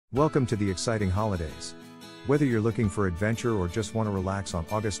Welcome to the exciting holidays. Whether you're looking for adventure or just want to relax on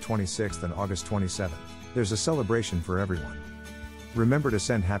August 26th and August 27th, there's a celebration for everyone. Remember to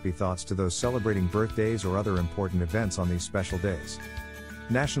send happy thoughts to those celebrating birthdays or other important events on these special days.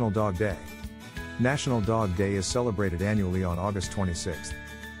 National Dog Day. National Dog Day is celebrated annually on August 26th.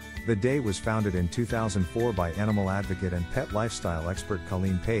 The day was founded in 2004 by animal advocate and pet lifestyle expert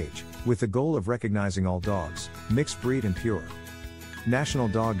Colleen Page, with the goal of recognizing all dogs, mixed breed and pure. National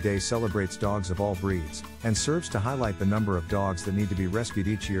Dog Day celebrates dogs of all breeds, and serves to highlight the number of dogs that need to be rescued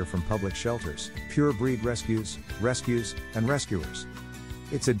each year from public shelters, pure breed rescues, and rescuers.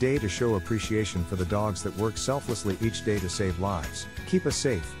 It's a day to show appreciation for the dogs that work selflessly each day to save lives, keep us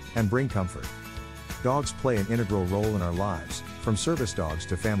safe, and bring comfort. Dogs play an integral role in our lives, from service dogs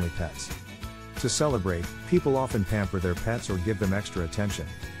to family pets. To celebrate, people often pamper their pets or give them extra attention,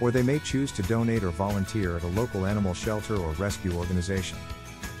 or they may choose to donate or volunteer at a local animal shelter or rescue organization.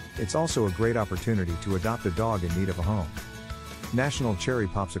 It's also a great opportunity to adopt a dog in need of a home. National Cherry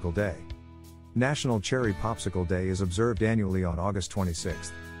Popsicle Day. National Cherry Popsicle Day is observed annually on August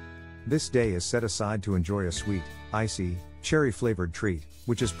 26th. This day is set aside to enjoy a sweet, icy, cherry-flavored treat,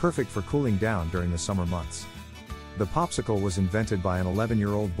 which is perfect for cooling down during the summer months. The popsicle was invented by an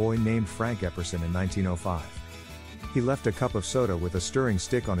 11-year-old boy named Frank Epperson in 1905. He left a cup of soda with a stirring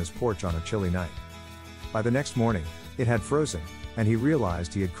stick on his porch on a chilly night. By the next morning, it had frozen, and he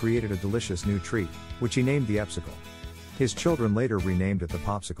realized he had created a delicious new treat, which he named the Epsicle. His children later renamed it the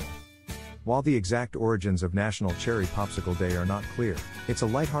Popsicle. While the exact origins of National Cherry Popsicle Day are not clear, it's a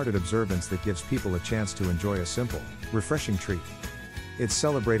lighthearted observance that gives people a chance to enjoy a simple, refreshing treat. It's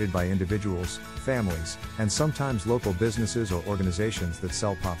celebrated by individuals, families, and sometimes local businesses or organizations that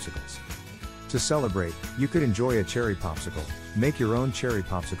sell popsicles. To celebrate, you could enjoy a cherry popsicle, make your own cherry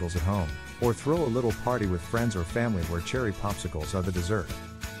popsicles at home, or throw a little party with friends or family where cherry popsicles are the dessert.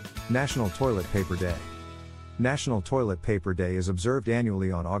 National Toilet Paper Day. National Toilet Paper Day is observed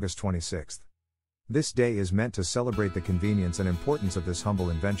annually on August 26th. This day is meant to celebrate the convenience and importance of this humble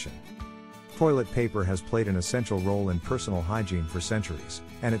invention. Toilet paper has played an essential role in personal hygiene for centuries,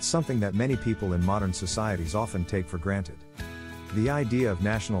 and it's something that many people in modern societies often take for granted. The idea of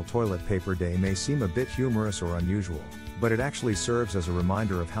National Toilet Paper Day may seem a bit humorous or unusual, but it actually serves as a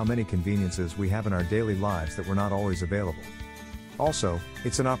reminder of how many conveniences we have in our daily lives that were not always available. Also,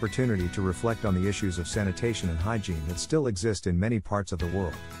 it's an opportunity to reflect on the issues of sanitation and hygiene that still exist in many parts of the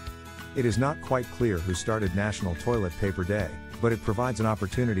world. It is not quite clear who started National Toilet Paper Day, but it provides an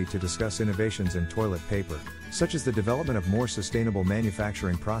opportunity to discuss innovations in toilet paper, such as the development of more sustainable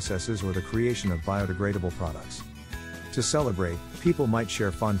manufacturing processes or the creation of biodegradable products. To celebrate, people might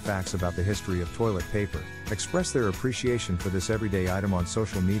share fun facts about the history of toilet paper, express their appreciation for this everyday item on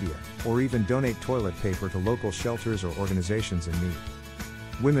social media, or even donate toilet paper to local shelters or organizations in need.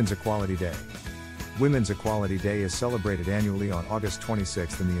 Women's Equality Day. Women's Equality Day is celebrated annually on August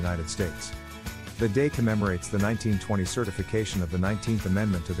 26th in the United States. The day commemorates the 1920 certification of the 19th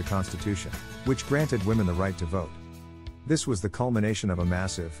Amendment to the Constitution, which granted women the right to vote. This was the culmination of a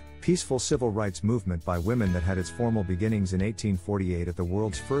massive, peaceful civil rights movement by women that had its formal beginnings in 1848 at the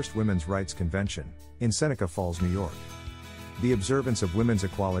world's first Women's Rights Convention, in Seneca Falls, New York. The observance of Women's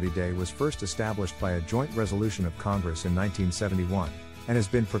Equality Day was first established by a joint resolution of Congress in 1971, and has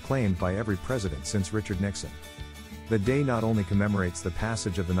been proclaimed by every president since Richard Nixon. The day not only commemorates the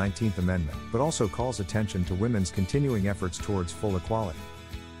passage of the 19th Amendment but also calls attention to women's continuing efforts towards full equality.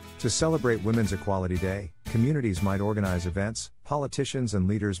 To celebrate Women's Equality Day, communities might organize events, politicians and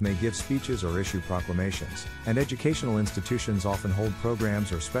leaders may give speeches or issue proclamations, and educational institutions often hold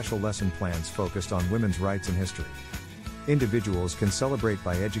programs or special lesson plans focused on women's rights and history. Individuals can celebrate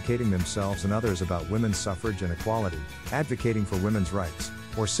by educating themselves and others about women's suffrage and equality, advocating for women's rights,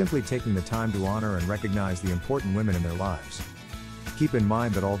 or simply taking the time to honor and recognize the important women in their lives. Keep in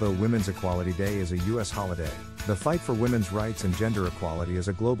mind that although Women's Equality Day is a U.S. holiday, the fight for women's rights and gender equality is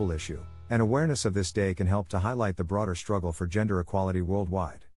a global issue, and awareness of this day can help to highlight the broader struggle for gender equality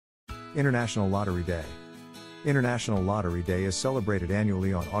worldwide. International Lottery Day. International Lottery Day is celebrated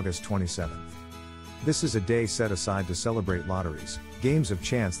annually on August 27th. This is a day set aside to celebrate lotteries, games of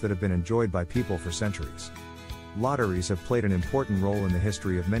chance that have been enjoyed by people for centuries. Lotteries have played an important role in the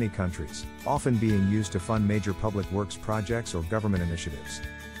history of many countries, often being used to fund major public works projects or government initiatives.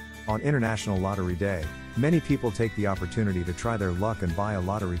 On International Lottery Day, many people take the opportunity to try their luck and buy a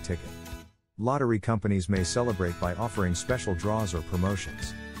lottery ticket. Lottery companies may celebrate by offering special draws or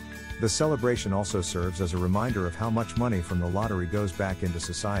promotions. The celebration also serves as a reminder of how much money from the lottery goes back into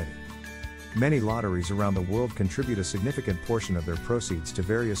society. Many lotteries around the world contribute a significant portion of their proceeds to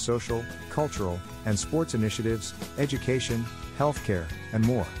various social, cultural, and sports initiatives, education, healthcare, and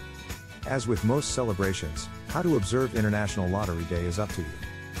more. As with most celebrations, how to observe International Lottery Day is up to you.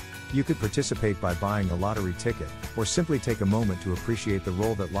 You could participate by buying a lottery ticket, or simply take a moment to appreciate the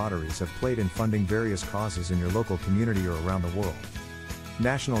role that lotteries have played in funding various causes in your local community or around the world.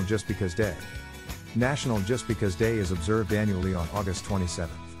 National Just Because Day. National Just Because Day is observed annually on August 27th.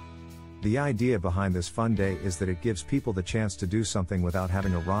 The idea behind this fun day is that it gives people the chance to do something without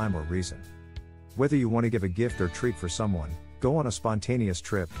having a rhyme or reason. Whether you want to give a gift or treat for someone, go on a spontaneous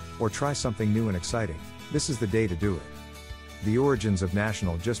trip, or try something new and exciting, this is the day to do it. The origins of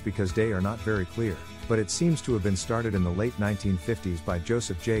National Just Because Day are not very clear, but it seems to have been started in the late 1950s by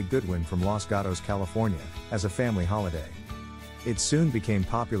Joseph J. Goodwin from Los Gatos, California, as a family holiday. It soon became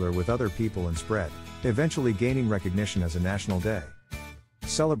popular with other people and spread, eventually gaining recognition as a national day.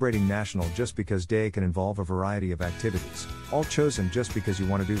 Celebrating National Just Because Day can involve a variety of activities, all chosen just because you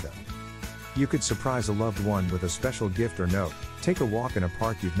want to do them. You could surprise a loved one with a special gift or note, take a walk in a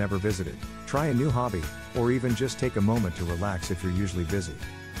park you've never visited, try a new hobby, or even just take a moment to relax if you're usually busy.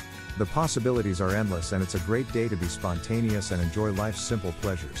 The possibilities are endless, and it's a great day to be spontaneous and enjoy life's simple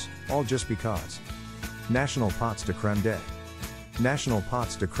pleasures, all just because. National Pots de Creme Day. National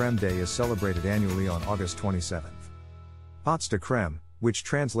Pots de Creme Day is celebrated annually on August 27th. Pots de Creme, which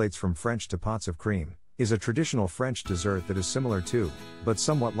translates from French to pots of cream, is a traditional French dessert that is similar to, but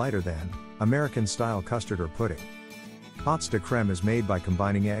somewhat lighter than, American-style custard or pudding. Pots de creme is made by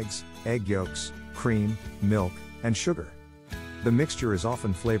combining eggs, egg yolks, cream, milk, and sugar. The mixture is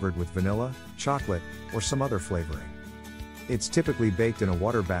often flavored with vanilla, chocolate, or some other flavoring. It's typically baked in a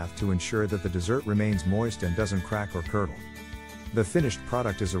water bath to ensure that the dessert remains moist and doesn't crack or curdle. The finished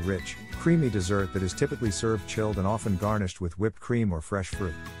product is a rich, creamy dessert that is typically served chilled and often garnished with whipped cream or fresh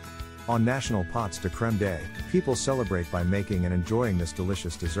fruit. On National Pots de Creme Day, people celebrate by making and enjoying this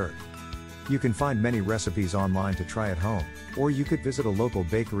delicious dessert. You can find many recipes online to try at home, or you could visit a local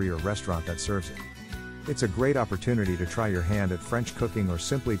bakery or restaurant that serves it. It's a great opportunity to try your hand at French cooking or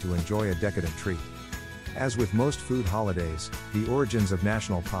simply to enjoy a decadent treat. As with most food holidays, the origins of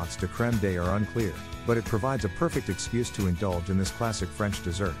National Pots de Creme Day are unclear, but it provides a perfect excuse to indulge in this classic French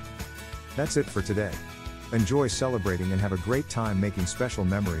dessert. That's it for today. Enjoy celebrating and have a great time making special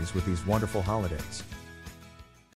memories with these wonderful holidays.